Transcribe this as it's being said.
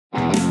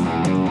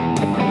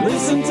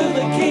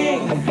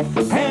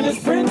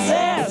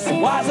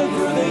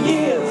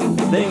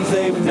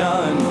save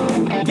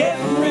none.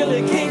 Getting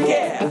really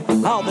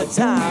kinky all the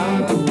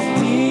time.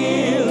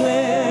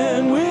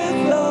 Dealing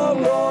with the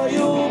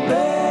royal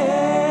bear.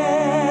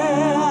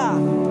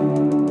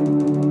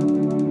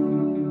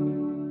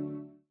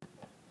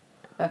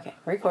 Okay,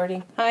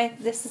 recording. Hi,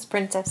 this is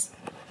Princess.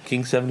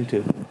 King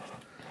 72.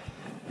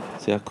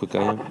 See how quick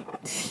I am?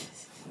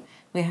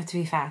 We have to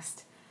be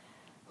fast.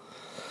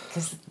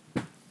 Because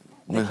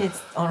the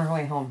kid's on her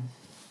way home.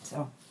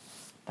 So,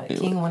 but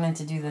King wanted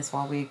to do this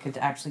while we could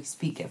actually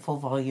speak at full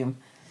volume.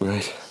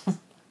 Right.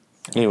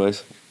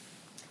 Anyways.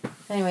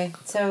 Anyway,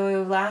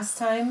 so last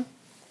time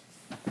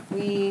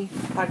we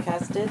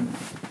podcasted.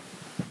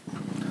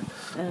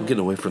 I'm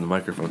getting away from the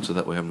microphone so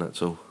that way I'm not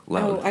so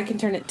loud. Oh, I can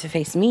turn it to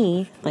face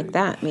me like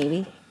that,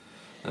 maybe.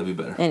 That'd be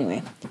better.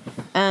 Anyway,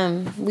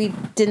 we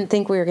didn't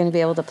think we were going to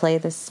be able to go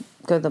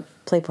to the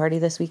play party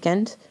this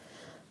weekend.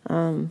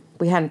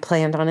 We hadn't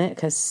planned on it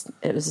because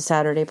it was a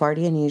Saturday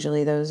party, and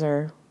usually those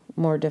are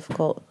more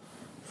difficult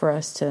for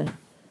us to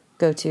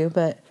go to.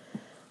 But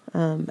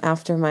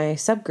after my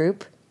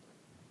subgroup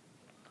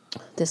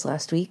this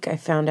last week, I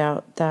found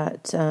out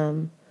that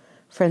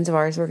friends of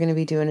ours were going to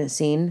be doing a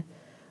scene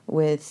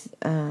with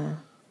a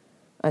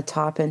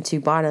top and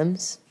two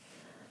bottoms.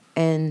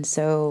 And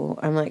so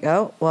I'm like,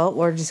 oh, well,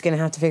 we're just going to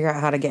have to figure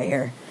out how to get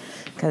here.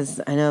 Because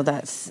I know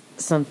that's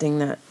something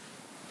that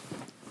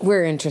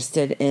we're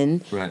interested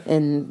in. Right.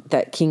 And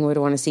that King would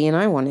want to see, and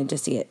I wanted to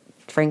see it,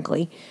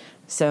 frankly.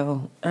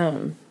 So,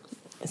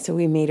 so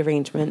we made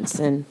arrangements,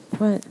 and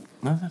what?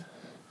 Nothing.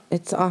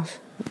 It's off.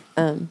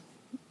 Made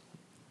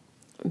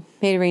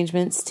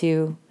arrangements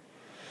to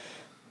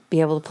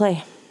be able to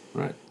play.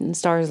 Right. And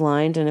stars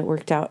aligned, and it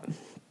worked out.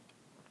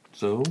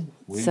 So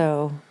we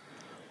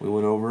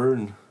went over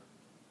and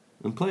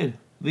played.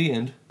 The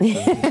end.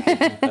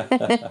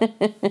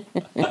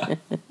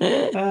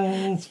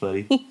 That's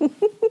funny.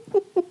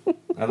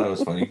 I thought it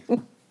was funny.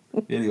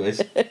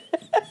 Anyways.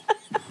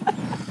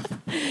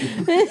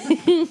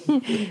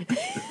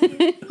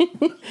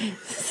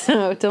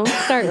 So don't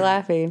start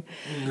laughing.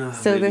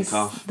 So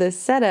the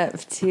setup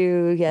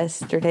to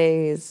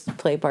yesterday's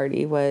play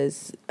party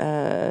was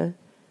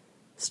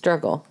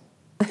struggle.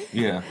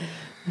 Yeah.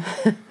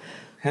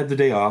 Had the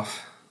day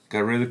off, got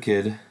rid of the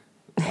kid,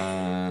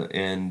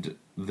 and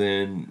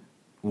then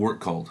work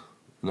called.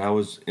 And I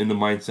was in the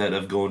mindset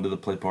of going to the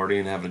play party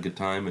and having a good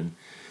time and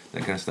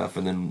that kind of stuff,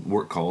 and then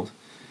work called.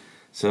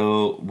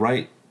 So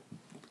right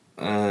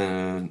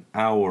an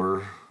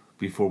hour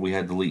before we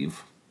had to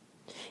leave.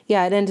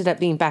 Yeah, it ended up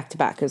being back to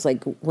back. It was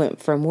like went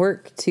from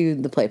work to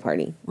the play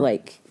party,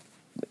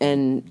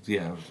 and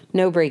yeah,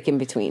 no break in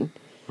between.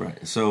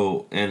 Right.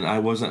 So, and I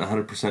wasn't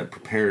 100%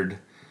 prepared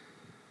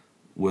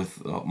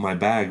with my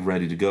bag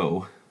ready to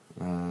go.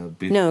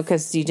 No,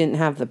 because you didn't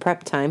have the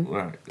prep time.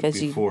 Right.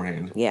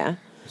 Beforehand. Yeah.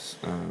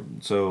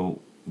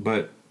 So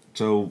I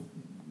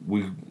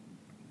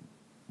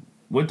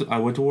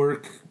went to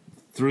work,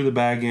 threw the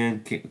bag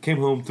in, came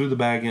home, threw the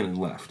bag in, and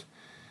left.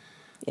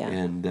 Yeah.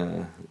 And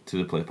to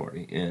the play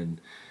party,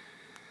 and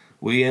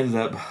we ended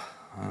up.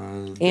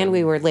 And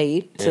we were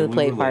late to the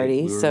play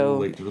party, We were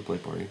late to the play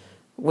party,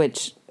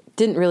 which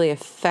didn't really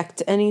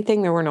affect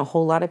anything. There weren't a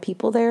whole lot of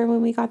people there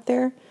when we got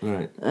there,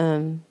 right?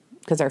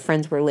 Because our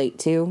friends were late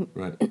too,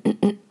 right?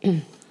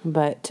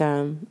 But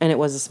and it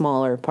was a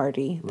smaller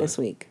party this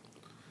week,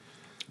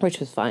 which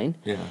was fine.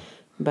 Yeah,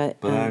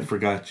 but I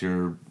forgot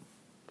your.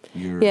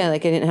 Yeah,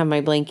 like I didn't have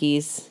my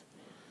blankies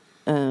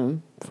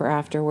for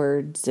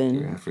afterwards, and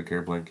your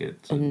aftercare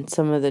blankets and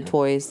some of the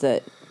toys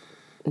that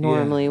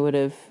normally would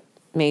have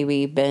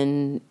maybe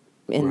been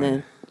in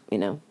the,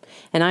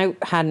 and I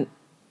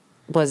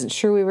wasn't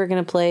sure we were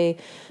going to play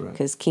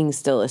because King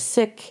still is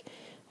sick,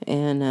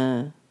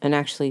 and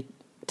actually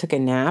took a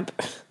nap.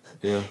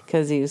 Yeah,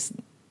 because he was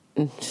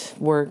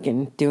work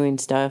and doing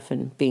stuff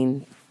and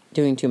doing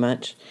too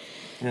much.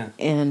 Yeah,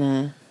 and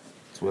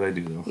that's what I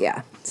do though.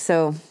 Yeah.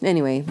 So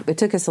anyway, it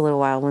took us a little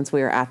while once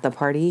we were at the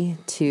party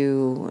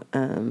to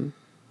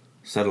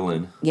settle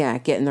in. Yeah,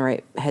 get in the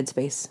right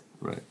headspace.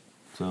 Right.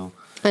 So.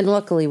 And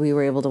luckily, we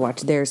were able to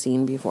watch their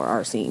scene before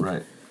our scene.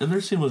 Right, and their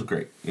scene was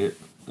great. It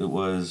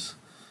was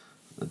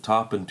a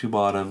top and two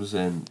bottoms,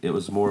 and it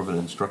was more of an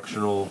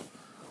instructional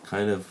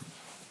kind of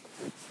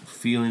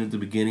feeling at the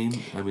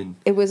beginning. I mean,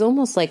 it was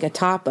almost like a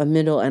top, a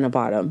middle, and a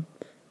bottom.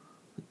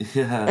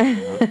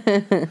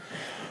 Yeah.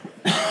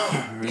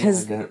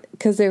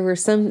 Because there were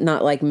some,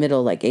 not like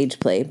middle, like age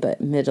play,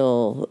 but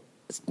middle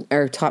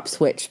or top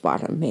switch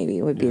bottom,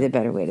 maybe would be the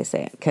better way to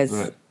say it.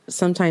 Because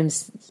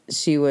sometimes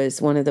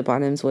one of the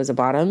bottoms was a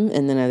bottom,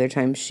 and then other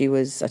times she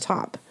was a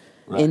top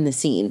in the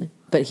scene,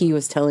 but he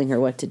was telling her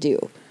what to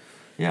do.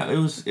 Yeah, it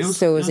was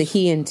a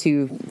he and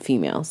two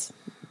females,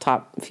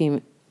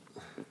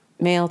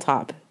 male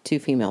top, two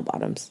female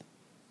bottoms.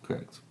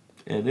 Correct,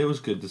 and it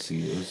was good to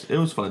see. It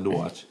was fun to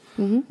watch.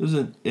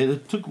 Mm-hmm.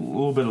 It took a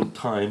little bit of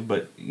time,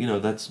 but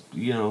that's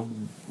you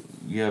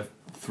have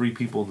three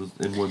people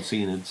in one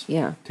scene. It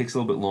takes a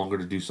little bit longer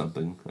to do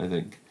something, I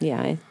think.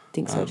 Yeah, I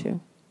think so too.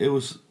 It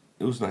was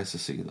nice to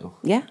see though.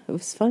 Yeah, it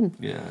was fun.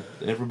 Yeah,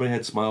 everybody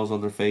had smiles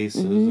on their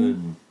faces, mm-hmm.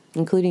 and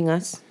including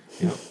us.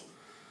 Yep.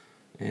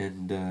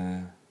 And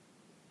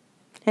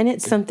And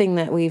it's something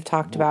that we've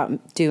talked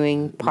about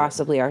doing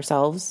possibly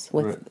ourselves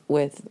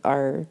with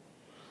our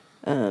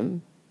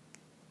other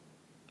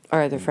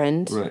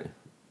friend. Right.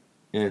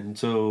 And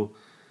so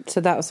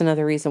that was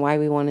another reason why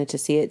we wanted to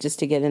see it, just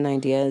to get an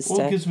idea as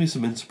to it gives me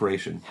some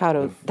inspiration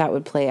how that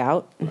would play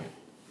out. Right.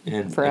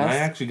 And for us. I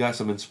actually got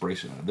some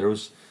inspiration.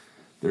 There's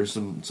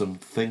some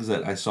things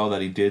that I saw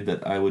that he did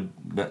that I would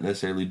not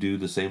necessarily do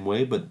the same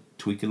way, but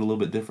tweak it a little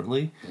bit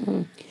differently.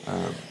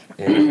 And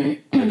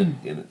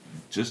it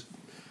just,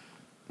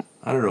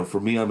 I don't know. For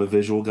me, I'm a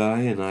visual guy,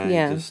 and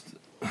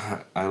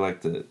I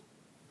like to.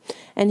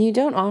 And you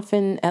don't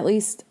often, at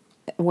least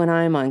when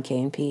I'm on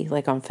KNP,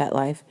 like on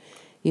FetLife,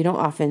 you don't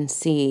often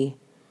see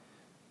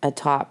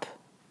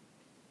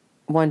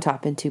one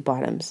top and two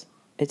bottoms.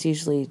 It's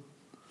usually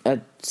a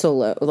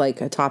solo,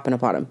 like a top and a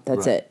bottom.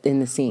 That's it in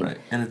the scene. Right,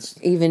 and it's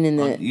even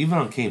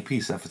on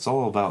KNP stuff. It's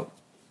all about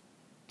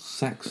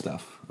sex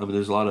stuff. I mean,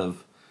 there's a lot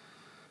of.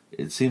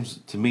 It seems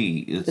to me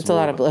it's a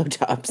lot of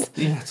blowjobs.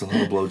 Yeah, it's a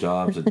lot of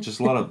blowjobs and just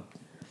a lot of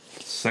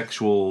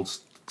sexual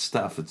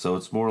stuff. And so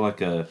it's more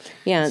like a.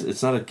 Yeah.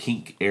 It's not a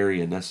kink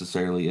area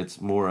necessarily. It's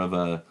more of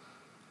a.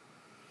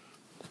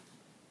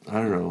 I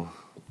don't know.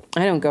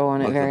 I don't go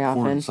on like it very a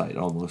porn often. site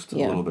almost a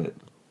little bit.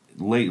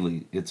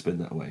 Lately, it's been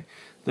that way.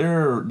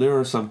 There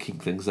are some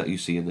kink things that you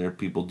see in there,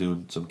 people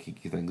doing some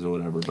kinky things or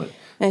whatever, but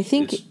I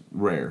think it's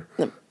rare.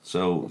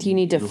 So you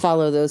need to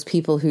follow those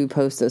people who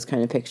post those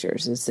kind of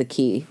pictures is the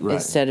key,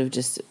 instead of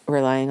just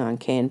relying on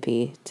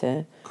KNP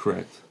to.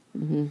 Correct.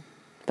 Mm-hmm.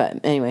 But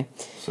anyway,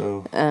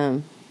 so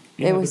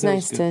it was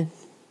nice to.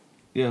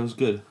 Yeah, it was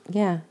good.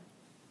 Yeah.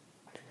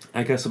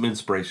 I got some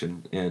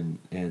inspiration and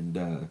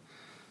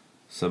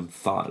some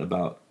thought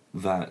about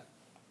that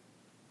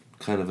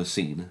kind of a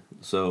scene.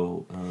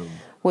 So.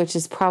 Which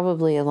is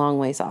probably a long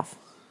ways off.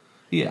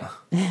 Yeah.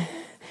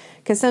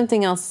 Because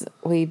something else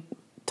we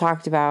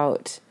talked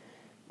about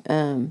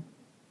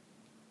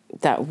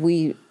that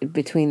we,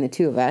 between the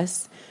two of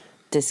us,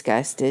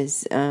 discussed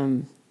is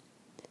I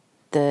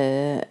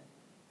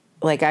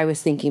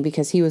was thinking,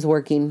 because he was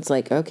working, it's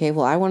like, okay,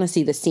 well, I want to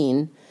see the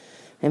scene.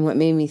 And what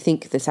made me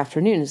think this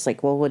afternoon is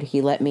like, well, would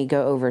he let me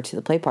go over to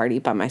the play party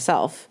by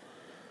myself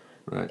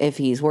if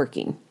he's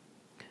working?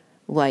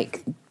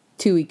 Like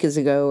 2 weeks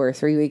ago or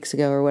 3 weeks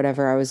ago or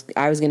whatever, I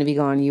was going to be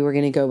gone. You were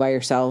going to go by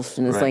yourself.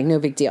 And it's like, no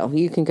big deal.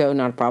 You can go,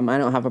 not a problem. I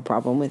don't have a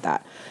problem with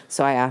that.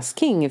 So I asked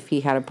King if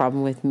he had a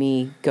problem with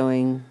me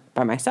going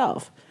by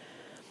myself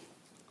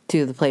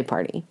to the play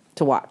party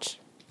to watch.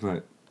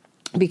 Right.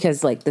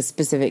 Because like the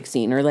specific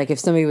scene, or like if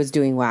somebody was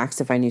doing wax,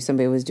 if I knew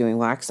somebody was doing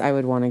wax, I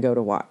would want to go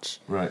to watch.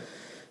 Right.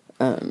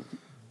 And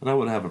I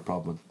wouldn't have a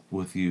problem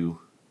with you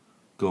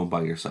going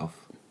by yourself.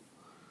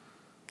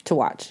 To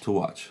watch.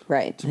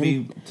 Right.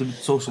 To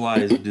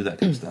socialize and do that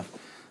kind of stuff.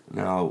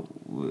 Now,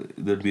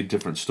 there'd be a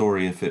different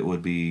story if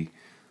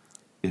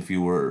if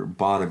you were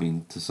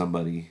bottoming to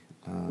somebody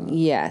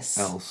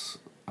else.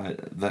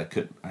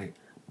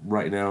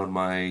 Right now in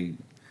my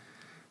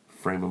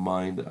frame of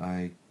mind,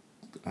 I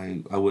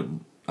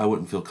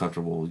wouldn't feel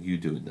comfortable with you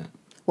doing that.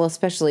 Well,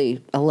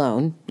 especially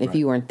alone if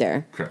you weren't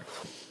there. Correct.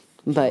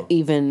 But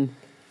even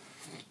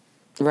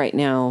right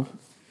now,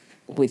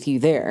 with you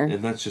there,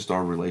 and that's just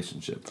our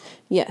relationship.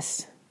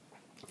 Yes.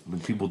 I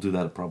mean, people do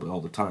that probably all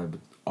the time, but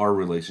our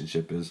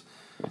relationship is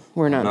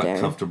we're not there.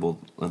 Comfortable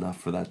enough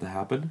for that to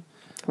happen.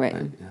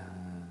 Right.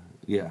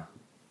 Yeah,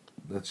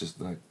 that's just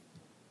not.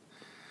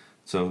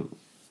 So,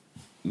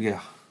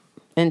 yeah.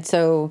 And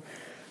so,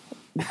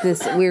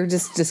 we were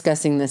just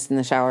discussing this in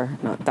the shower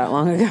not that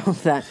long ago.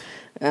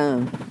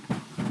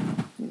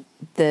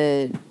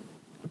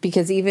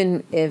 Because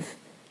even if.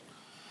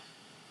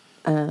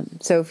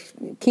 So if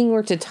King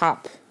were to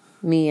top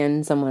me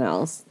and someone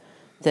else,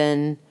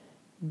 then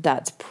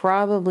that's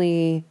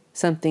probably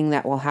something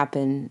that will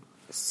happen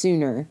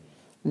sooner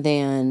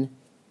than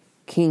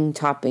King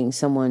topping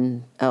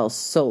someone else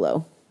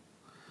solo.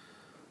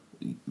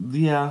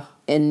 Yeah.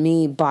 And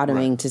me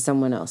bottoming to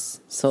someone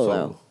else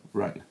solo.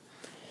 Right.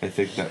 I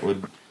think that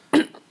would...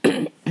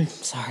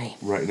 Sorry.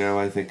 Right now,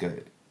 I think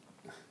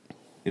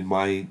in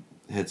my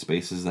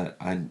headspace is that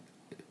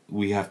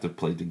we have to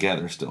play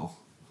together still.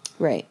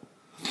 Right.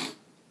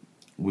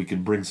 We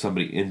can bring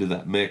somebody into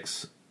that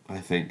mix, I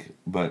think,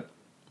 but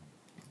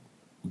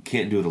we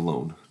can't do it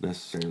alone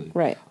necessarily.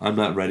 Right. I'm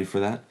not ready for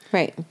that.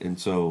 Right. And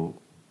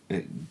so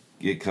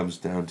it comes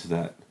down to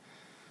that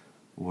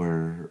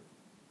where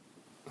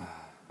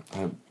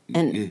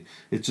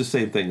it's the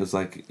same thing. It's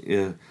like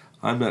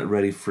I'm not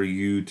ready for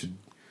you to.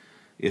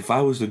 If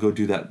I was to go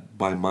do that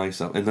by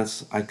myself, and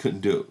I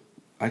couldn't do it.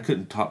 I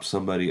couldn't top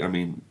somebody. I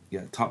mean,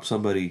 top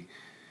somebody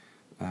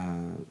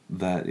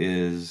that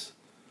is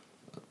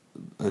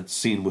a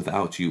scene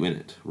without you in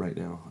it right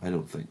now. I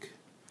don't think.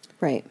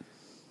 Right.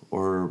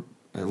 Or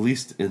at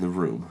least in the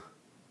room.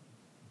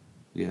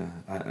 Yeah,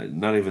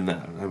 not even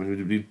that. I mean, it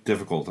would be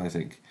difficult, I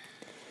think,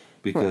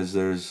 because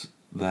there's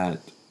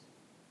that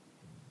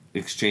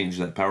exchange,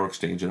 that power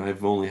exchange, and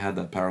I've only had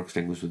that power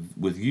exchange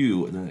with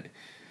you,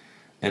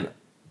 and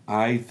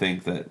I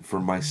think that for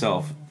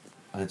myself,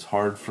 it's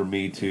hard for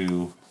me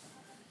to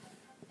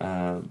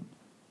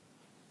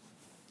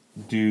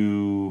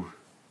do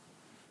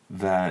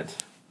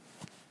that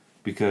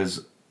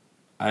because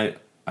I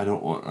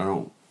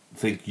don't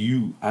think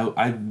you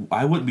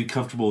I wouldn't be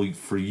comfortable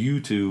for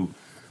you to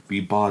be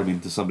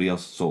bottoming to somebody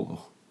else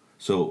solo,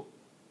 so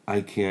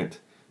I can't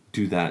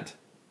do that.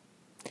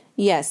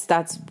 Yes,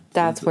 that's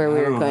where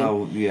we were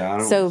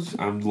going.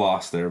 I'm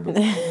lost there, but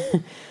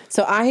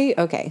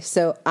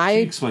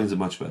she explains it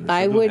much better. So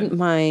I go wouldn't ahead.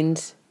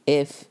 mind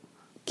if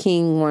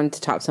King wanted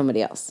to top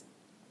somebody else.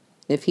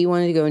 If he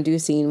wanted to go and do a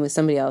scene with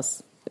somebody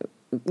else,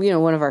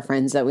 one of our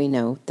friends that we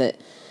know, that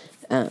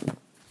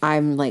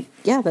I'm like,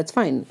 yeah, that's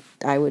fine.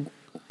 I would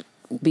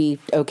be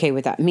okay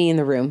with that. Me in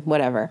the room,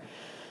 whatever.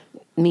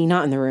 Me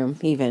not in the room,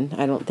 even.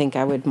 I don't think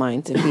I would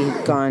mind if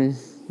he'd gone.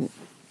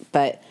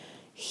 But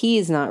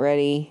he's not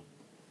ready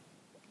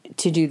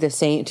to do the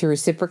same, to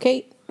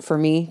reciprocate for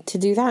me to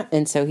do that.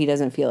 And so he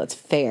doesn't feel it's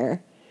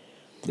fair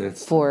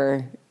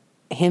for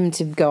him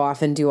to go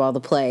off and do all the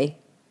play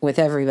with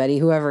everybody,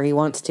 whoever he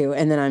wants to.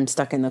 And then I'm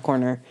stuck in the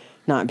corner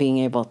not being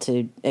able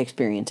to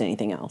experience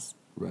anything else.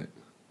 Right.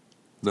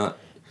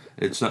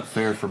 It's not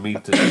fair for me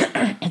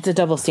to... It's a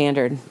double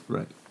standard.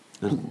 Right.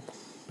 And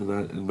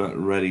I'm not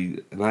ready,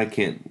 and I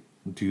can't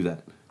do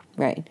that.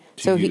 Right.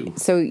 So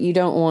you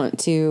don't want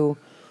to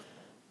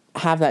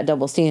have that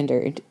double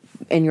standard,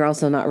 and you're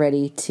also not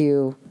ready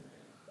to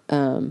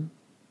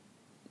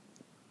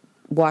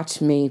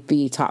watch me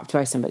be topped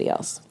by somebody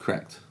else.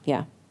 Correct.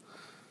 Yeah.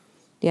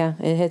 Yeah,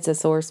 it hits a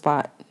sore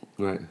spot.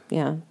 Right.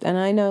 Yeah, and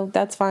I know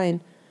that's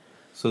fine.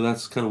 So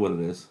that's kind of what it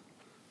is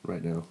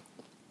right now.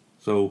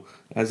 So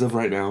as of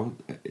right now,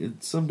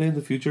 someday in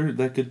the future,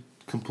 that could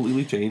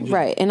completely change.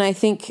 Right, and I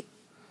think,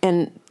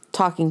 and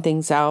talking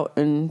things out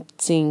and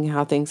seeing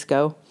how things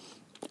go,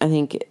 I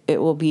think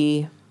it will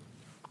be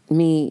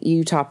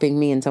you topping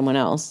me and someone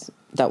else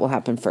that will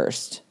happen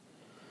first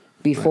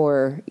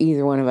before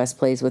either one of us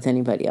plays with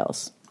anybody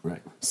else.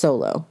 Right.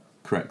 Solo.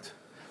 Correct.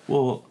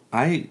 Well,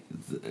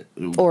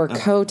 or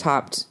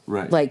co-topped,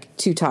 right. Like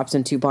 2 tops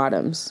and 2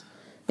 bottoms.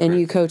 And Correct.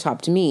 you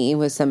co-topped me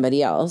with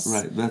somebody else,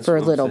 right. That's for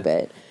a little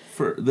bit.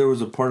 There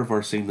was a part of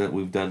our scene that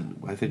we've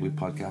done, I think we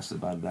podcasted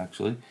about it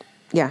actually.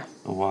 Yeah.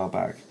 A while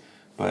back.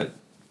 But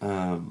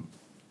that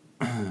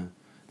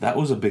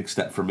was a big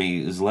step for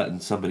me, is letting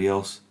somebody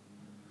else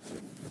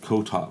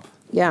co-top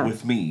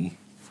with me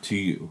to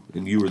you,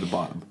 and you were the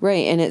bottom.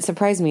 Right, and it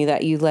surprised me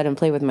that you let him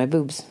play with my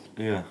boobs.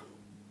 Yeah.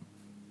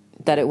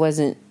 That it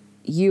wasn't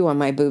you on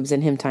my boobs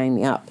and him tying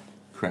me up.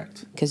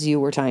 Correct. Because you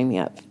were tying me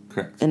up.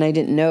 Correct. And I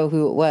didn't know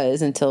who it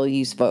was until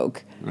you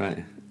spoke.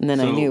 Right. And then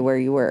I knew where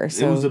you were.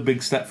 So it was a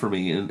big step for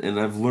me, and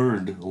I've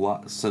learned a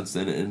lot since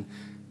then, and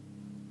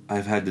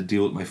I've had to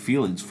deal with my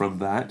feelings from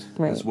that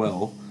as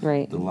well.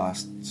 Right. The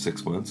last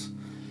 6 months,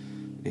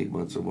 8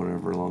 months, or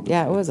whatever long.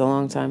 Yeah, it was a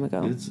long time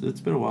ago. It's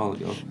been a while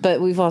ago.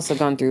 But we've also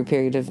gone through a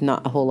period of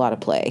not a whole lot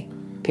of play.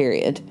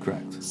 Period.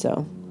 Correct.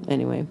 So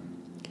anyway,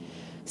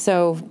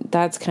 so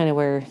that's kind of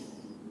where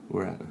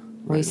we're at.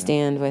 We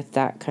stand with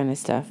that kind of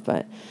stuff,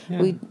 but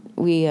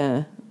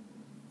we'll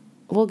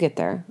get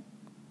there.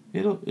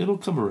 It'll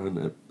come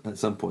around at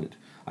some point.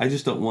 I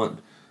just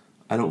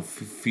don't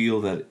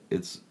feel that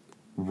it's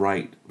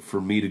right for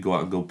me to go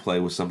out and go play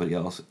with somebody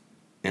else,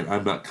 and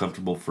I'm not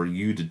comfortable for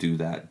you to do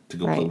that, to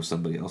go play with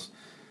somebody else.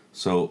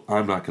 So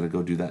I'm not going to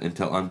go do that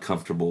until I'm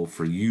comfortable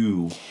for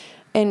you.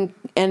 And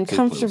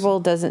comfortable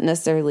doesn't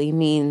necessarily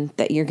mean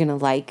that you're going to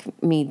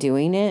like me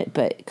doing it,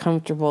 but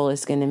comfortable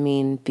is going to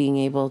mean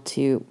being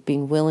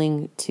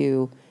willing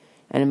to,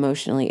 and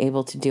emotionally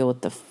able to deal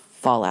with the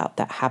fallout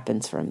that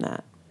happens from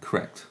that.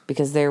 Correct.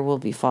 Because there will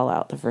be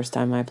fallout the first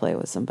time I play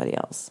with somebody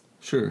else.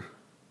 Sure.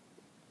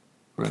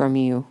 Right. From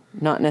you,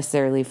 not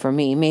necessarily from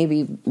me.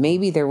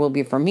 Maybe there will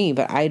be from me,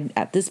 but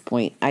at this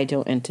point I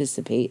don't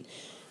anticipate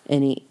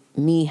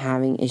me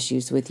having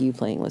issues with you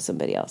playing with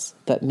somebody else.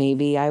 But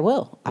maybe I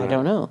will. Right. I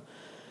don't know.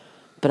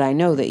 But I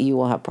know that you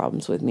will have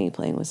problems with me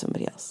playing with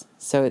somebody else.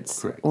 So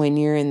it's Correct. When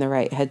you're in the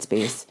right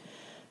headspace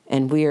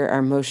and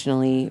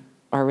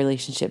our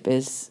relationship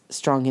is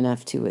strong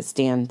enough to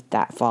withstand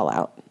that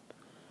fallout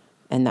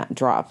and that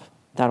drop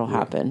that'll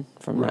happen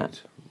from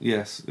that.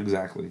 Yes,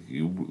 exactly.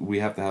 We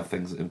have to have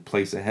things in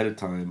place ahead of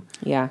time.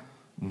 Yeah.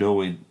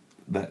 Knowing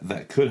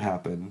that could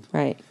happen.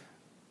 Right.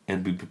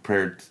 And be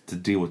prepared to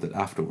deal with it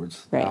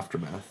afterwards, the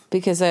aftermath.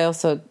 Because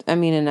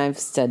and I've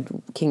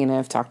said, King and I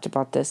have talked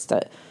about this,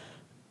 that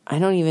I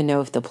don't even know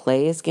if the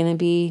play is going to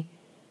be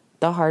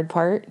the hard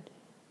part.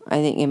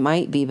 I think it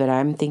might be, but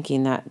I'm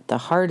thinking that the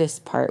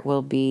hardest part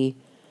will be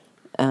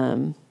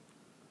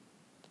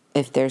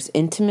if there's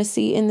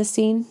intimacy in the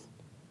scene,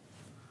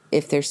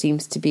 if there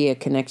seems to be a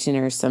connection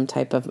or some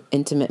type of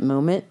intimate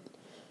moment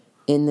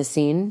in the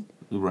scene.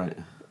 Right.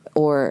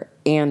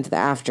 And the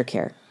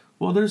aftercare.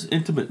 Well, there's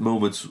intimate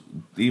moments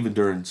even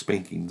during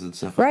spankings and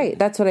stuff. Right,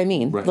 that's what I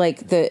mean. Right.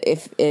 Like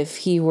if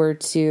he were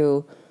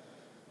to,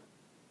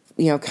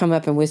 come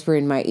up and whisper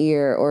in my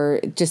ear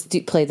or just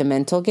play the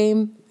mental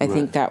game, I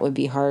think that would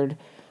be hard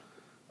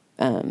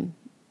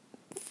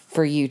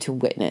for you to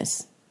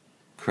witness.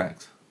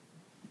 Correct.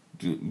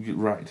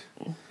 Right.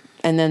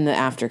 And then the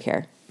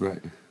aftercare.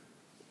 Right.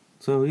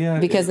 So, yeah.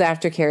 Because the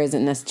aftercare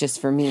isn't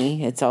just for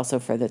me, it's also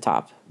for the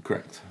top.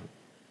 Correct.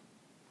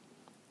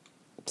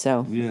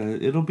 So. Yeah,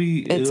 it'll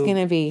be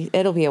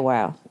a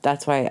while.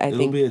 That's why I think.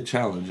 It'll be a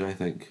challenge, I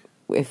think.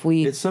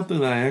 It's something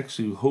that I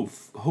actually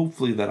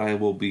hopefully that I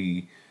will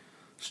be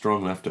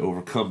strong enough to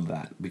overcome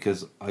that,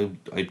 because I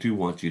do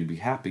want you to be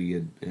happy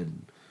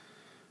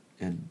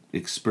and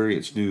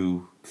experience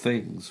new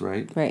things,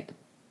 right? Right.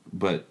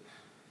 But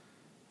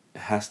it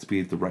has to be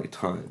at the right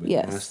time.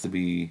 Yes. It has to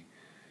be.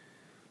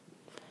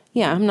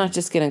 Yeah, I'm not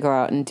just gonna go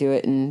out and do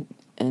it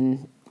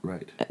and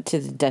right to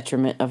the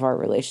detriment of our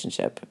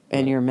relationship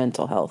and your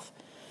mental health.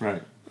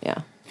 Right.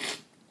 Yeah.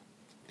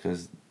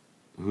 Because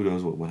who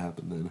knows what would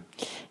happen then?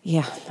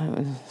 Yeah.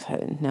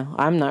 No,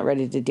 I'm not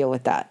ready to deal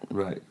with that.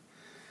 Right.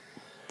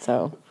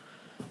 So.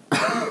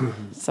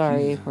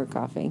 Sorry, we're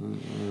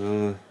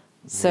coughing.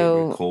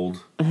 So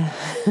cold. I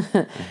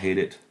hate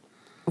it.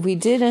 We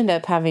did end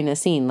up having a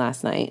scene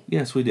last night.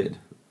 Yes, we did.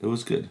 It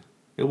was good.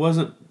 It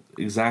wasn't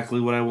exactly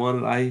what I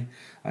wanted. I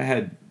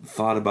had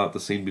thought about the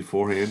scene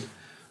beforehand,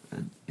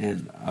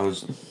 and I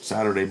was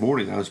Saturday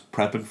morning. I was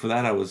prepping for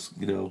that. I was,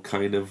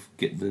 kind of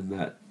getting in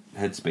that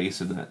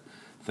headspace and that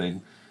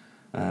thing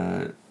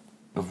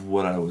of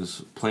what I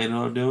was planning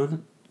on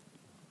doing.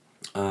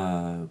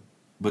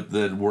 But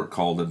then work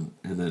called, and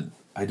then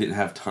I didn't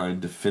have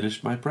time to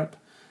finish my prep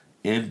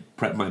and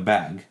prep my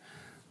bag,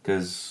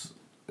 because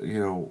we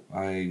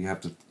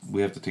have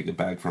to take the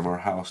bag from our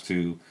house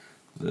to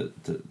the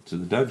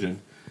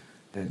dungeon,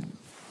 and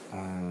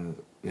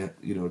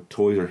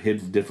toys are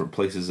hidden different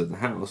places in the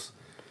house,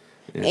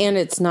 and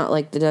it's not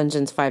like the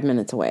dungeon's 5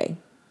 minutes away.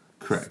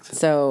 Correct.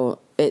 So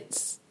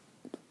it's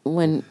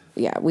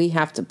we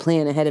have to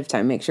plan ahead of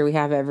time, make sure we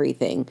have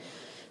everything,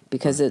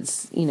 because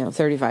it's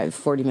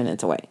 35-40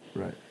 minutes away.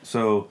 Right.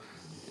 So,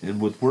 and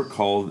with work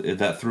called,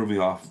 that threw me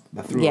off.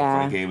 That threw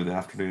off my game in the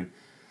afternoon.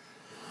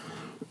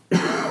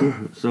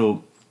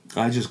 So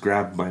I just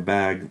grabbed my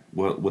bag,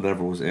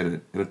 whatever was in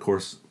it, and of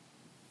course,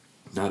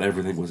 not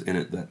everything was in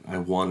it that I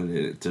wanted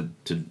it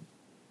to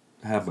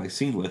have my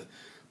scene with,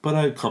 but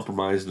I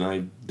compromised and I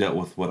dealt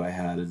with what I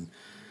had. And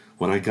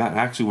when I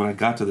got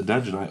to the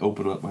dungeon, I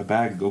opened up my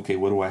bag and go, okay,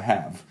 what do I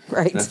have?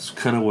 Right. That's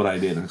kind of what I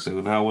did. I said,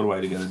 well, now what do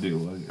I got to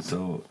do?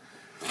 So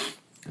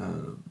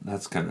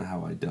that's kind of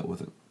how I dealt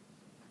with it,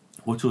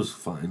 which was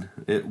fine.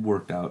 It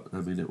worked out. I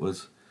mean, it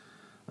was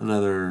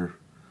another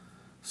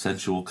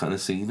sensual kind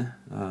of scene.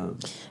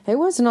 It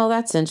wasn't all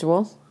that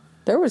sensual.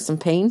 There was some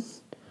pain.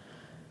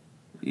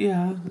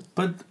 Yeah,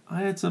 but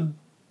I had some,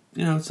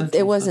 sensual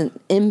It wasn't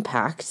stuff.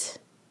 Impact.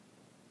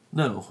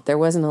 No. There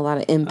wasn't a lot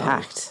of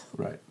impact.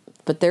 Oh, right.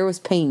 But there was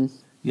pain.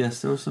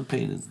 Yes, there was some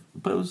pain,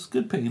 but it was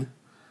good pain.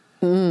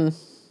 It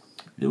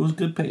was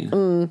good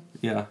pain.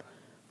 Yeah.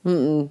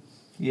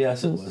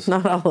 Yes, it was.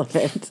 Not all of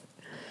it.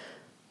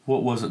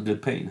 What wasn't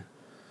good pain?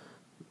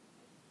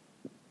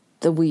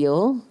 The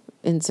wheel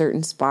in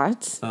certain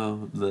spots.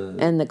 Oh,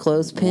 and the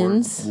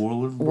clothespins.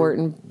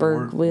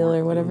 Wartenberg wheel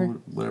or whatever.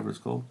 Whatever it's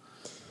called.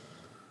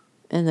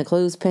 And the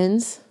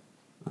clothespins.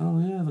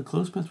 Oh, yeah, the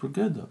clothespins were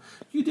good, though.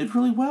 You did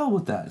really well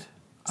with that.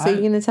 So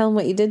you're going to tell him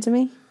what you did to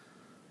me?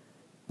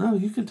 No,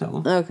 you can tell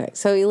him. Okay,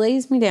 so he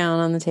lays me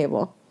down on the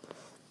table,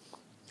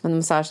 on the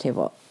massage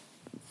table,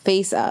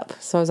 face up.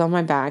 So I was on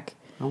my back.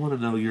 I want to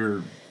know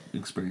your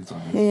experience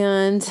on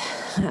this.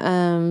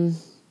 And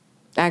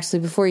actually,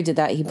 before he did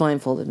that, he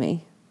blindfolded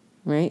me.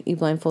 Right? You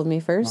blindfolded me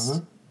first.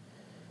 Uh-huh.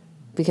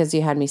 Because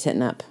you had me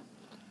sitting up.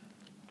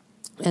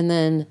 And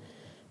then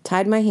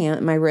tied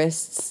my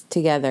wrists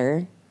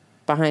together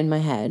behind my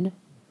head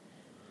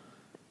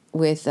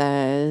with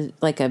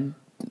like a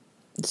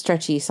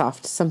stretchy,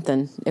 soft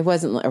something. It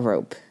wasn't a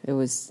rope. It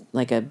was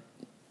like a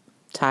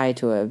tie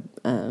to a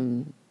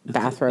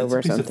bathrobe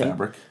or something. It's a piece of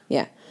fabric.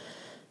 Yeah.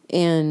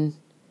 And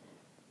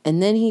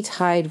then he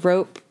tied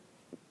rope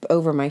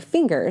over my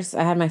fingers.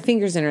 I had my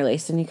fingers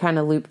interlaced, and he kind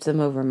of looped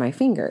them over my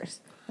fingers.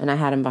 And I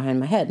had him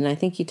behind my head, and I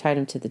think he tied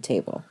him to the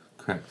table.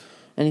 Correct.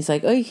 And he's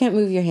like, oh, you can't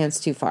move your hands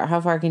too far.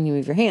 How far can you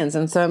move your hands?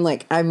 And so I'm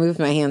like, I moved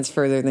my hands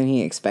further than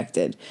he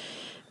expected.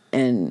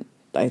 And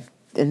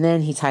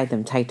then he tied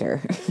them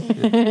tighter.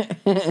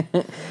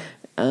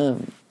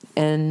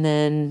 And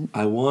then...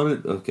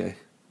 Okay.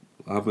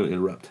 I'm going to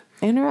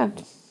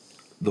interrupt.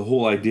 The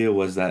whole idea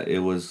was that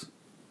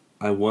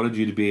I wanted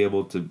you to be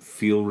able to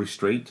feel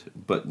restraint,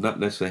 but not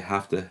necessarily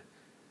have to...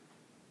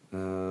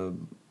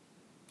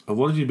 I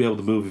wanted you to be able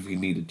to move if you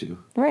needed to.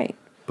 Right.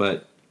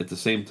 But at the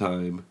same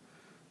time...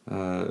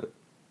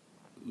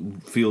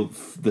 feel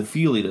the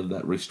feeling of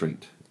that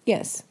restraint.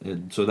 Yes.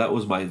 And so that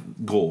was my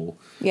goal.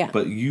 Yeah.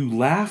 But you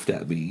laughed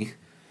at me,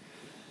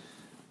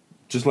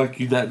 just like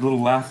that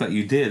little laugh that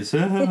you did.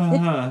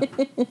 That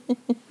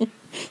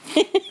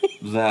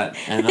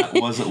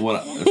wasn't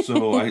what.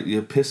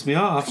 You pissed me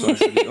off. So I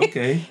said,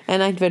 okay.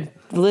 And I'd been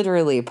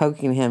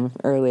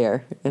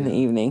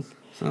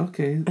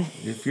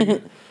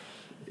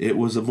It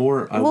was a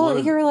more.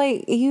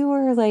 You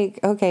were like,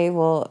 okay,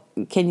 well,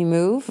 can you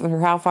move, or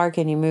how far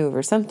can you move,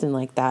 or something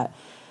like that.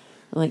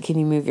 Like, can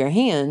you move your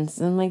hands?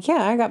 And I'm like,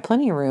 yeah, I got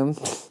plenty of room.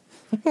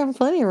 I have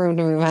plenty of room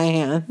to move my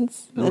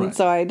hands. And Right.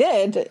 so I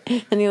did.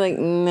 And you're like,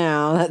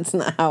 no, that's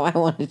not how I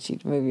wanted you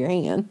to move your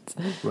hands.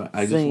 Right.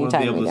 I So just you want to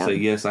be tied able me to say,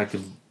 down. yes, I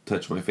can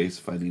touch my face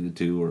if I needed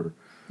to, or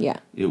Yeah.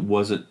 it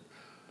wasn't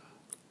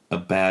a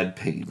bad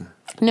pain.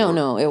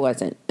 No, it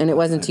wasn't. And it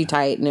wasn't too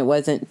tight, and it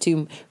wasn't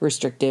too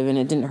restrictive, and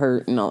it didn't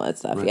hurt and all that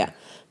stuff. Right. Yeah.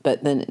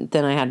 But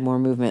then I had more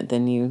movement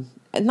than you.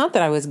 Not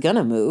that I was going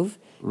to move,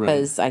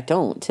 because I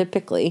don't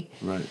typically.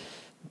 Right.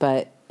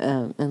 But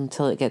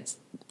until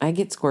I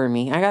get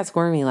squirmy. I got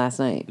squirmy last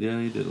night. Yeah,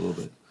 you did a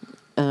little bit.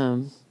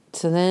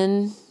 So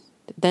then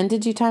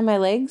did you tie my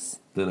legs?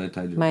 Then I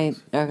tied your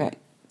legs. Okay.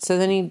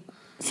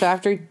 So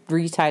after he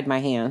retied my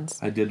hands.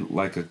 I did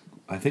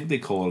I think they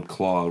call it a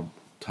claw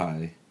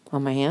tie.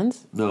 On my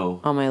hands?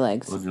 No. On my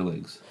legs. On your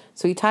legs.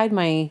 So he tied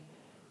my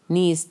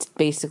knees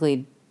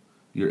basically.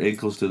 Your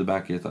ankles to the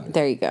back of your thighs.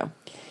 There you go.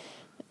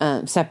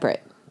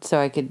 Separate.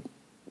 So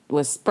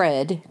was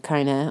spread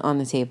kind of on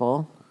the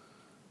table.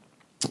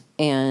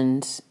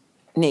 And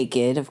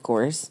naked, of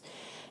course.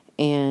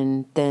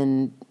 And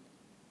then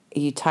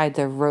you tied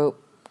the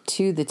rope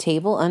to the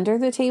table, under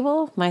the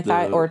table, my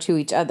thigh, or to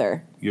each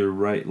other. Your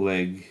right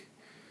leg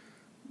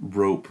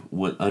rope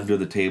went under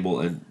the table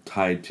and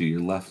tied to your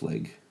left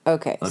leg.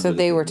 Okay, so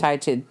they were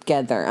tied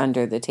together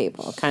under the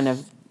table, kind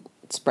of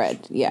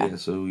spread. Yeah. Yeah,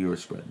 so you were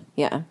spread.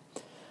 Yeah.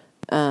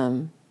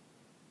 But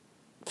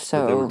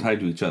So they were tied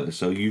to each other,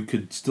 so you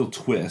could still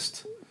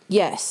twist.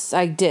 yes,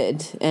 I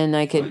did, and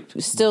I could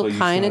But still you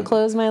kind still of had-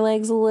 close my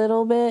legs a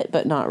little bit,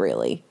 but not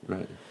really.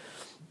 Right.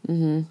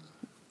 And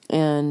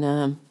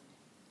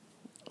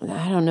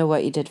I don't know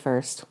what you did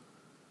first,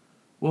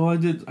 Well,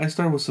 I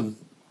started with some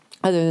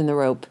other than the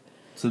rope.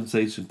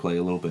 sensation play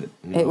a little bit.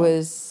 It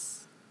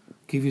was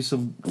give you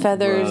some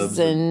feathers rubs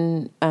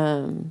and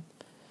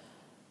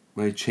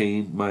my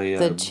chain,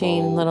 the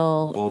chain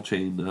ball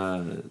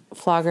chain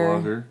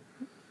flogger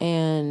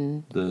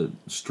and the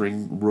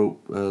string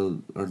rope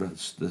or not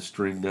the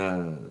string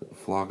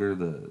flogger,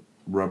 the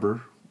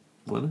rubber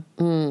one,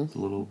 the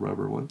little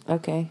rubber one.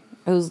 okay.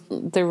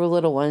 There were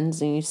little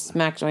ones, and you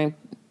smacked my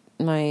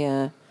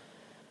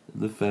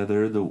The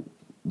feather,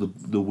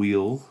 the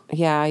wheel,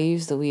 yeah. I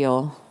used the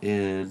wheel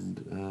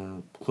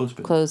and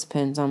clothespin.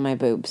 clothespins on my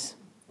boobs.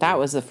 That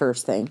was the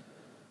first thing.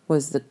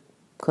 Was the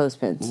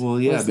clothespins? Well,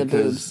 yeah, was the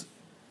because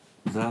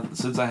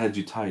since I had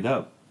you tied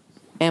up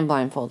and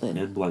blindfolded.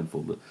 and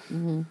blindfolded,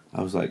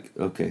 I was like,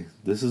 okay,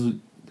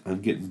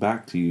 I'm getting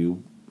back to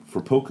you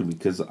for poking me,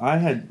 because I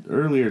had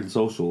earlier in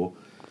social,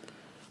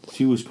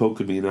 she was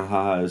poking me and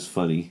it's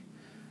funny,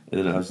 and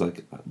then I was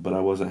like, but I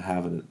wasn't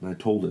having it, and I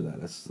told her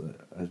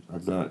that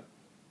I'm not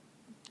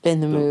in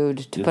the mood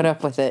to put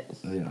up with it.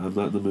 I'm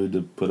not in the mood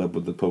to put up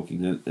with the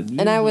poking.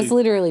 And I was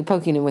literally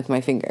poking him with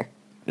my finger.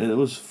 and it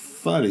was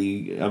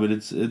funny. I mean,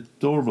 it's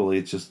normally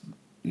it's just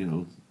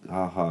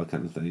haha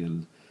kind of thing,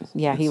 and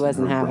Yeah, he it's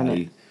wasn't her having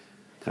bratty it.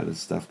 kind of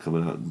stuff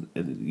coming out,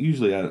 and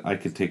usually I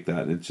could take that,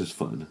 and it's just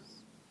fun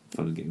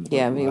and games.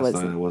 Yeah, but but he last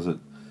wasn't. night I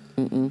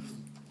wasn't.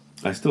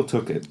 I still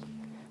took it.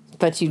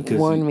 But you Because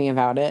warned me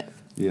about it.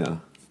 Yeah.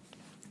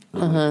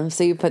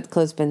 So you put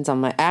clothespins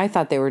on I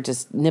thought they were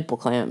just nipple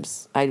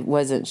clamps. I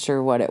wasn't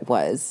sure what it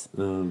was.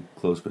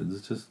 Clothespins.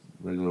 It's just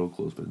regular old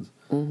clothespins.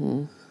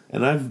 Mm-hmm.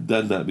 And I've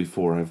done that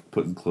before. I've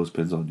put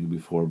clothespins on you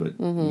before, but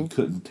you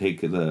couldn't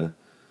take the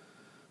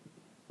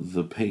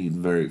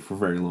pain for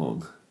very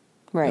long.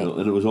 Right.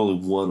 And it was only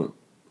one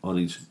on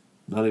each.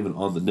 Not even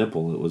on the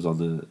nipple. It was on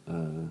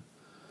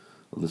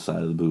the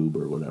side of the boob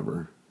or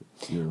whatever.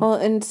 Well,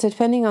 and so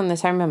depending on the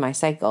time of my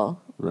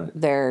cycle, Right.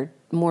 they're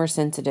more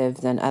sensitive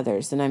than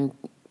others. And I'm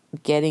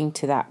getting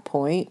to that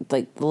point.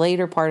 Like the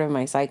later part of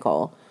my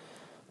cycle,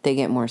 they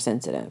get more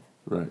sensitive.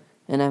 Right.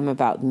 And I'm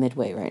about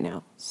midway right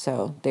now.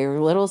 So they were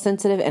a little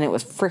sensitive, and it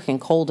was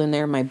freaking cold in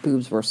there. My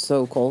boobs were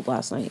so cold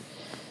last night.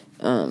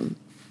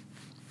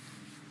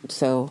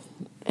 So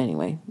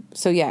anyway.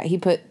 So yeah,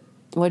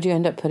 what'd you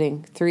end up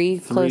putting? Three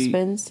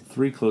clothespins?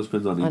 3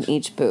 clothespins on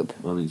each boob.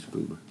 on each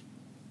boob,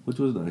 which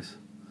was nice.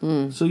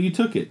 So you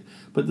took it,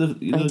 but the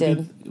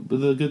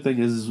good thing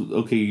is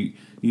okay.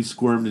 You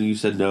squirmed and you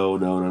said no,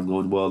 and I'm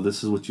going, well,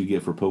 this is what you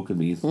get for poking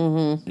me.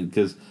 Mm-hmm.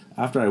 Because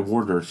after I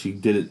warned her, she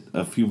did it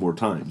a few more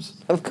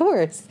times. Of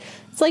course,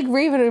 it's like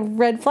waving a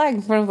red flag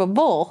in front of a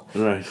bull.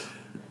 Right.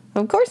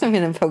 Of course, I'm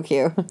going to poke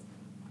you.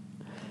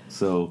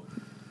 So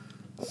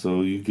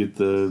you get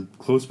the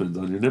clothespins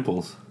on your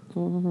nipples.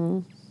 Mm-hmm.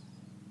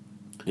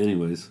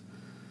 Anyways.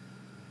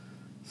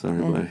 Sorry,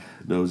 my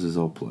nose is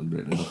all plugged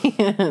right now.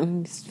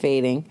 I'm just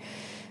fading.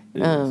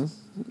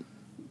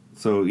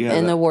 So, yeah.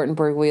 And the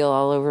Wartenberg wheel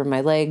all over my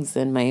legs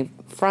and my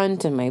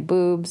front and my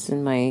boobs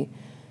and my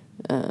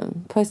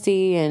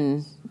pussy.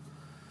 And,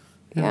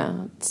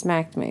 it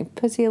smacked my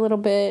pussy a little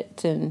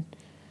bit. And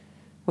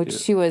which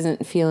she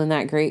wasn't feeling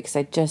that great because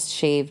I just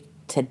shaved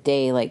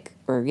today,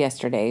 or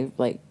yesterday,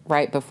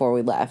 right before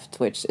we left,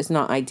 which is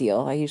not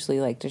ideal. I usually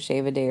like to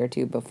shave a day or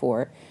two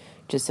before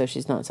just so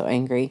she's not so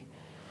angry.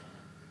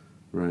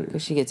 Right.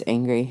 Because she gets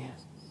angry.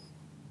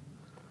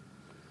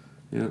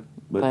 Yeah,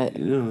 but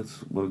it's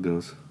what it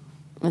goes.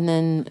 And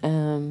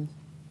then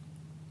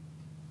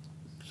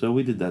so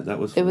we did that. That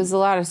was fun. It was a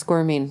lot of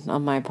squirming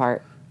on my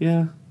part.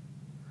 Yeah.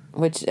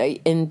 Which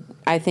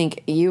I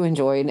think you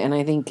enjoyed, and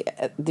I think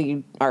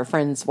our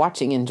friends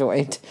watching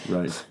enjoyed.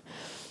 Right.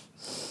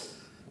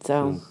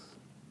 So,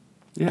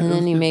 yeah, and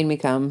then you made me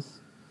come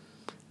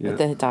with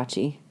the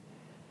Hitachi.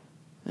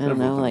 I don't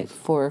know, like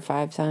 4 or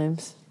 5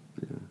 times.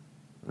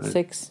 Yeah.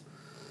 6.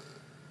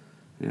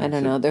 Yeah, I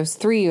don't know. There was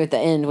 3 at the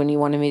end when you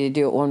wanted me to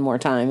do it one more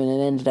time, and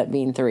it ended up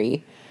being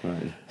 3.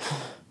 Right.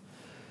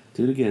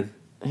 Do it again.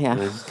 Yeah.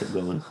 And I just kept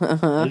going.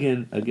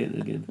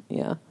 Again.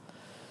 Yeah.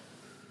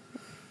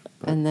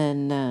 And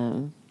then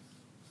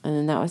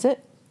that was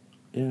it.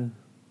 Yeah.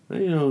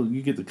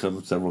 You get to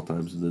come several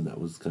times, and then that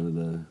was kind of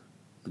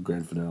the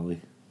grand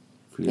finale.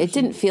 It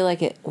didn't feel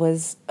like it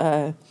was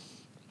a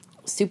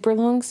super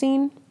long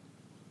scene.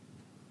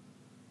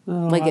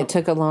 No, like it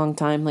took a long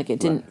time. Like it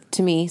didn't, right.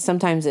 To me,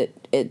 sometimes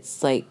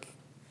it's like,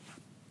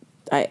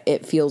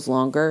 it feels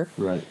longer.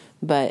 Right.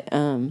 But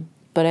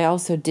I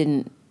also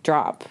didn't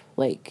drop.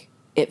 Like,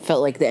 it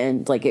felt like the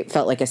end, like it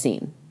felt like a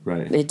scene.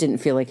 Right. It didn't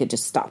feel like it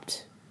just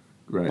stopped.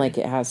 Right. Like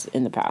it has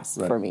in the past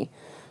right. for me.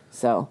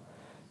 So,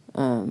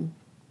 I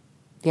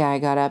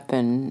got up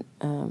and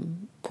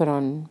put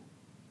on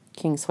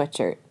King's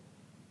sweatshirt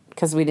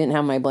because we didn't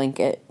have my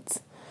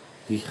blankets.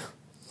 Yeah.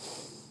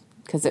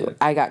 Because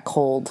I got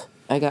cold.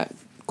 I got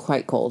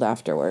quite cold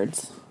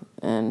afterwards,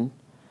 and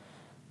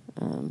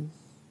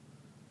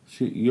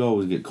you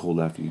always get cold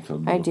after you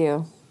come. Though. I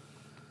do.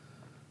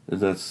 And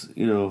that's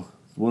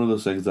one of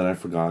those things that I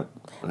forgot.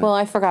 Well,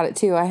 I forgot it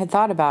too. I had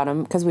thought about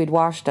them because we'd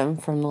washed them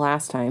from the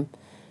last time,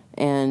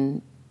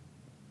 and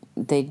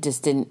they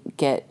just didn't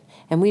get.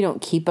 And we don't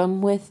keep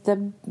them with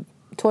the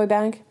toy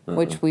bag,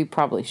 which we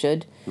probably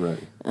should. Right.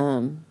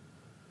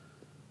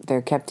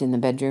 They're kept in the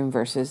bedroom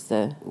versus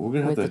the. We're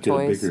gonna have to get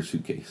a bigger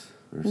suitcase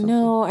or something.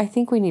 No, I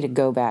think we need a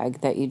go bag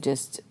that you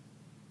just.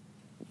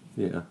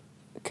 Yeah.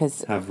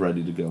 Because have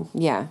ready to go.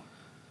 Yeah.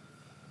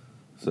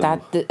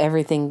 So.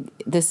 Everything.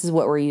 This is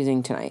what we're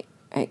using tonight.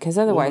 Because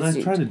otherwise,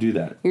 I'm trying to do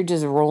that. You're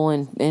just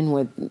rolling in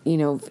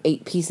with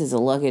 8 pieces of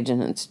luggage,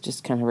 and it's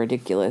just kind of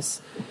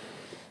ridiculous.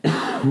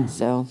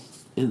 So.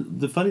 And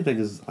the funny thing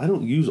is, I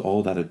don't use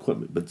all that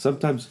equipment, but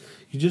sometimes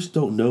you just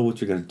don't know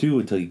what you're going to do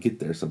until you get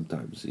there.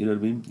 Sometimes, you know what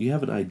I mean. You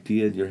have an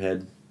idea in your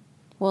head.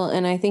 Well,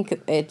 and I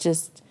think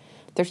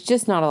there's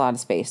just not a lot of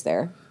space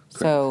there, correct.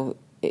 So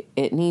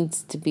it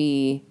needs to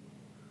be,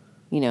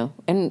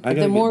 and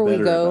the more we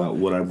go, about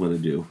what I'm going to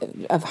do,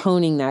 of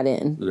honing that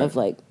in, right. Of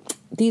like.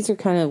 These are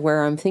kind of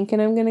where I'm thinking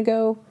I'm going to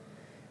go.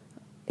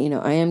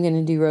 I am going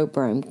to do rope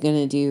or I'm going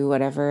to do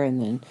whatever.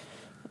 And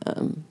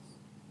then,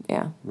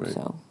 Right.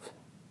 So.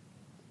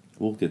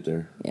 We'll get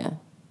there. Yeah.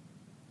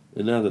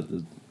 And now that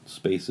the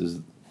space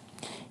is.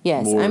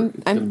 Yes,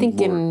 I'm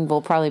thinking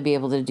we'll probably be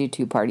able to do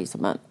 2 parties a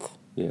month.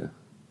 Yeah.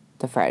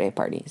 The Friday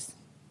parties.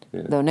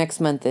 Yeah. Though next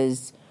month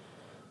is.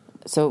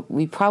 So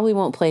we probably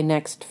won't play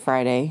next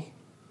Friday.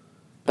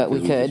 But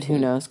we could. Who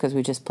knows? Because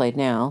we just played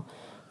now.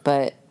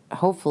 But.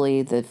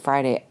 Hopefully the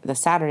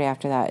Saturday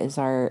after that is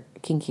our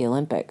Kinky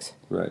Olympics.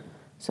 Right.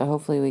 So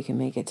hopefully we can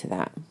make it to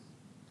that.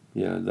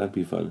 Yeah, that'd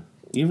be fun.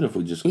 Even if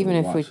we just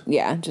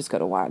just go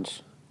to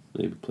watch.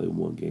 Maybe play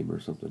 1 game or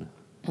something.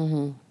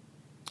 Mm-hmm.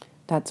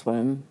 That's what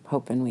I'm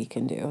hoping we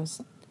can do.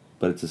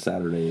 But it's a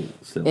Saturday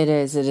still. It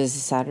is a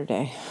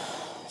Saturday.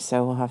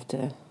 So we'll have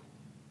to.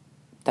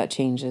 That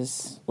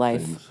changes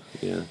life. Things.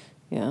 Yeah.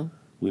 Yeah.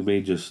 We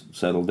may just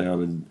settle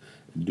down and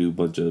do a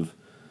bunch of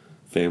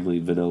family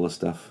vanilla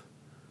stuff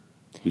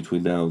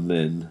between now and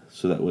then,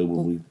 so that way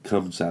when we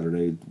come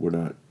Saturday, we're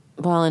not.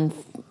 Well, and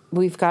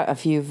we've got a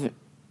few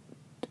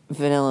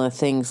vanilla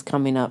things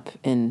coming up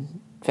in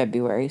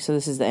February. So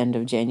this is the end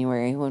of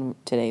January when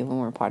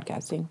we're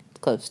podcasting. It's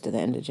close to the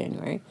end of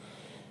January,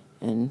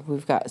 and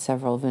we've got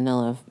several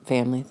vanilla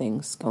family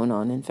things going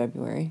on in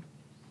February.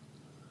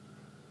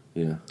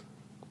 Yeah.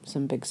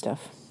 Some big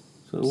stuff.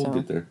 So we'll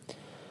get there.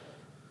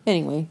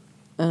 Anyway,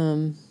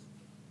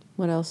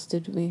 what else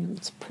did we?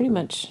 It's pretty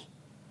much.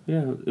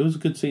 Yeah, it was a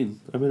good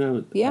scene. I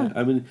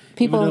mean,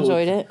 people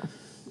enjoyed it,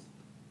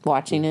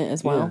 watching it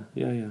as well.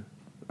 Yeah.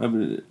 I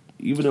mean,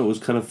 even though it was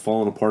kind of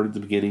falling apart at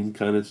the beginning,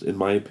 kind of, in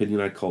my opinion,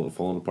 I call it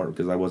falling apart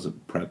because I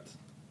wasn't prepped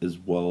as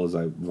well as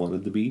I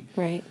wanted to be.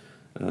 Right.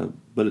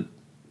 But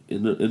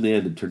in the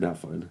end, it turned out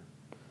fine.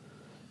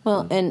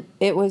 Well, and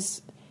it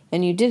was,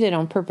 and you did it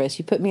on purpose.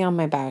 You put me on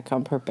my back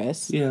on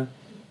purpose. Yeah.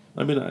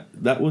 I mean,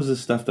 that was the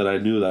stuff that I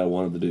knew that I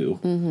wanted to do.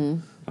 Mm-hmm.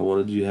 I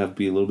wanted you to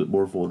be a little bit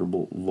more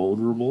vulnerable,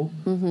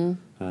 mm-hmm.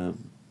 To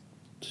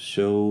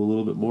show a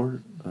little bit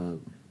more.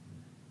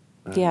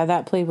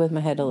 That played with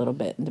my head a little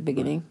bit in the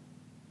beginning.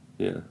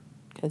 Yeah.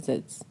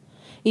 Because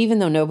even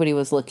though nobody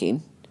was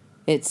looking,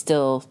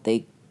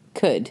 they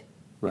could.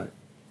 Right.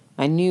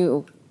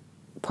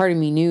 Part of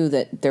me knew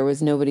that there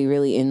was nobody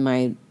really in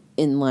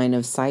line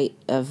of sight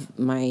of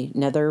my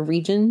nether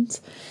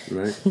regions.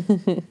 Right.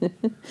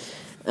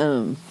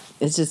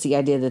 It's just the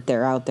idea that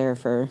they're out there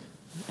for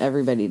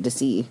everybody to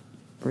see,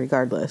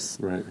 regardless.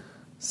 Right.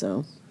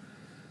 So.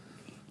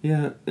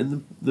 Yeah,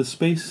 and the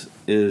space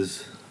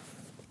is,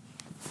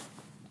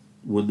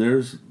 when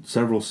there's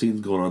several scenes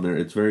going on there,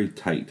 it's very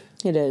tight.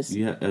 It is.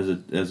 Yeah, as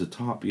a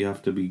top, you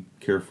have to be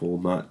careful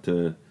not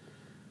to.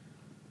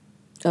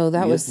 Oh,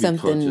 that was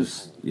something.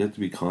 You have to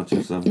be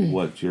conscious of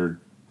what you're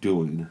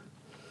doing.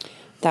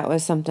 That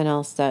was something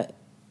else that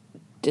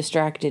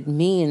distracted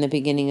me in the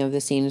beginning of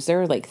the scenes. There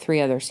were like 3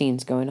 other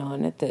scenes going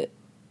on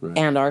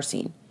and our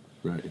scene.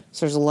 Right.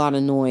 So there's a lot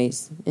of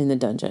noise in the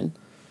dungeon.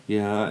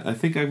 Yeah, I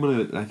think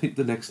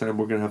the next time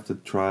we're gonna have to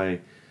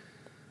try,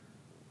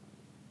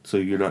 so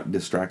you're not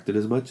distracted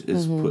as much,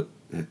 is put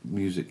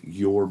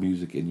your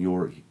music in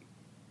your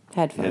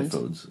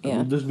headphones. Yeah. I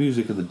mean, there's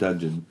music in the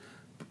dungeon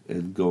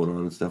and going on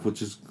and stuff,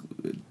 which is,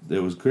 it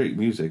was great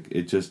music.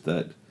 It's just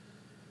that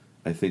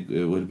I think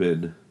it would have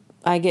been.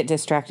 I get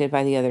distracted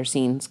by the other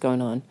scenes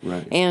going on.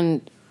 Right.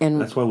 And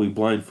that's why we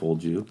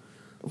blindfold you.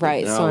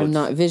 Right, so I'm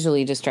not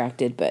visually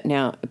distracted, but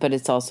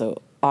it's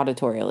also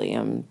auditorially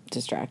I'm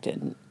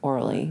distracted,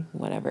 orally,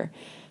 whatever.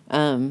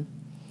 And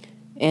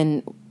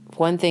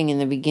one thing in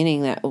the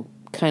beginning that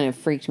kind of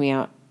freaked me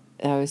out,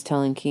 I was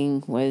telling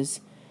King,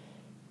 was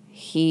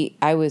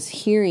I was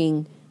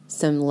hearing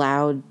some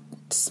loud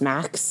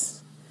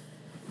smacks,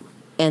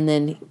 and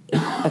then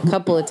a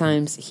couple of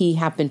times he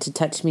happened to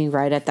touch me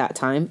right at that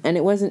time, and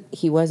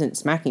he wasn't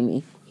smacking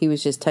me. He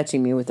was just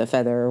touching me with a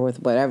feather or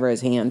with whatever,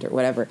 his hand or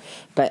whatever.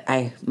 But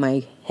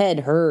my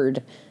head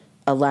heard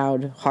a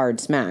loud,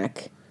 hard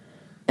smack,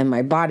 and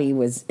my body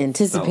was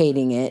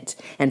anticipating it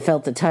and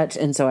felt the touch,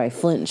 and so I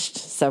flinched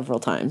several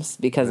times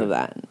because of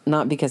that.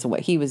 Not because of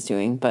what he was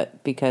doing,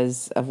 but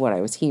because of what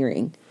I was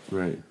hearing.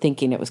 Right.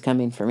 Thinking it was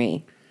coming for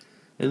me.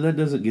 And that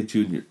doesn't get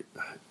you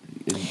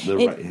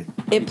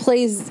It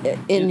plays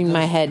in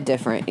my head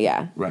different,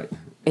 yeah. Right.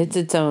 It's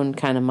its own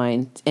kind of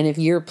mind. And if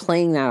you're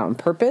playing that on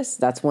purpose,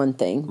 that's one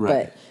thing.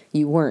 Right. But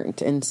you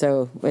weren't, and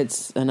so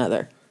it's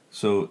another.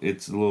 So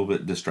it's a little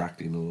bit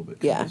distracting, a little bit,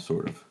 yeah,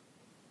 sort of.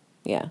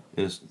 Yeah.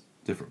 In a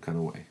different kind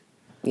of way.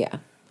 Yeah.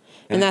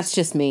 And that's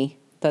just me.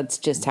 That's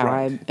just how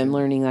I am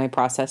learning I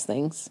process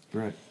things.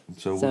 Right.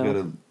 So we got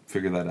to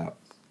figure that out.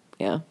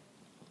 Yeah.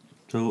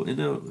 So,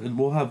 and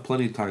we'll have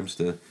plenty of times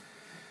to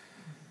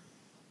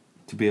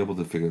be able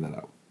to figure that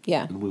out.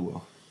 Yeah. And we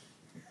will.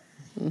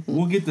 Mm-hmm.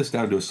 We'll get this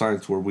down to a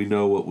science where we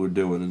know what we're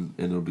doing, and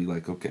it'll be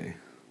like, okay,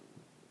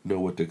 know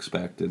what to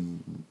expect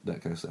and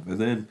that kind of stuff. And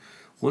then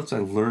once I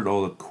learned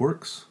all the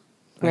quirks,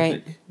 I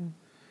think,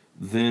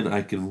 then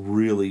I can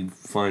really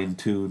fine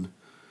tune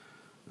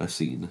a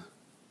scene.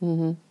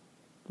 Mm-hmm.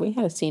 We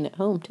had a scene at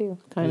home too,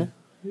 kind of.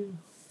 Yeah.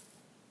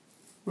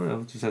 Well,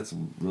 we just had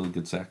some really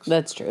good sex.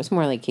 That's true. It's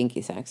more like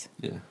kinky sex.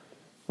 Yeah.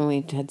 When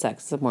we had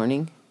sex this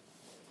morning.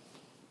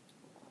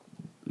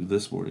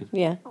 This morning.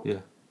 Yeah. Yeah.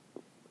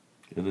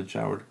 And then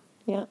showered.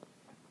 Yeah.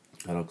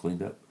 Got all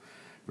cleaned up.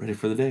 Ready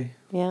for the day.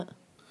 Yeah.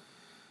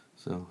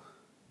 So.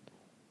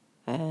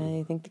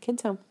 I think the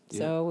kid's home.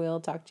 So we'll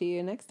talk to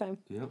you next time.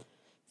 Yep.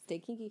 Stay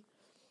kinky.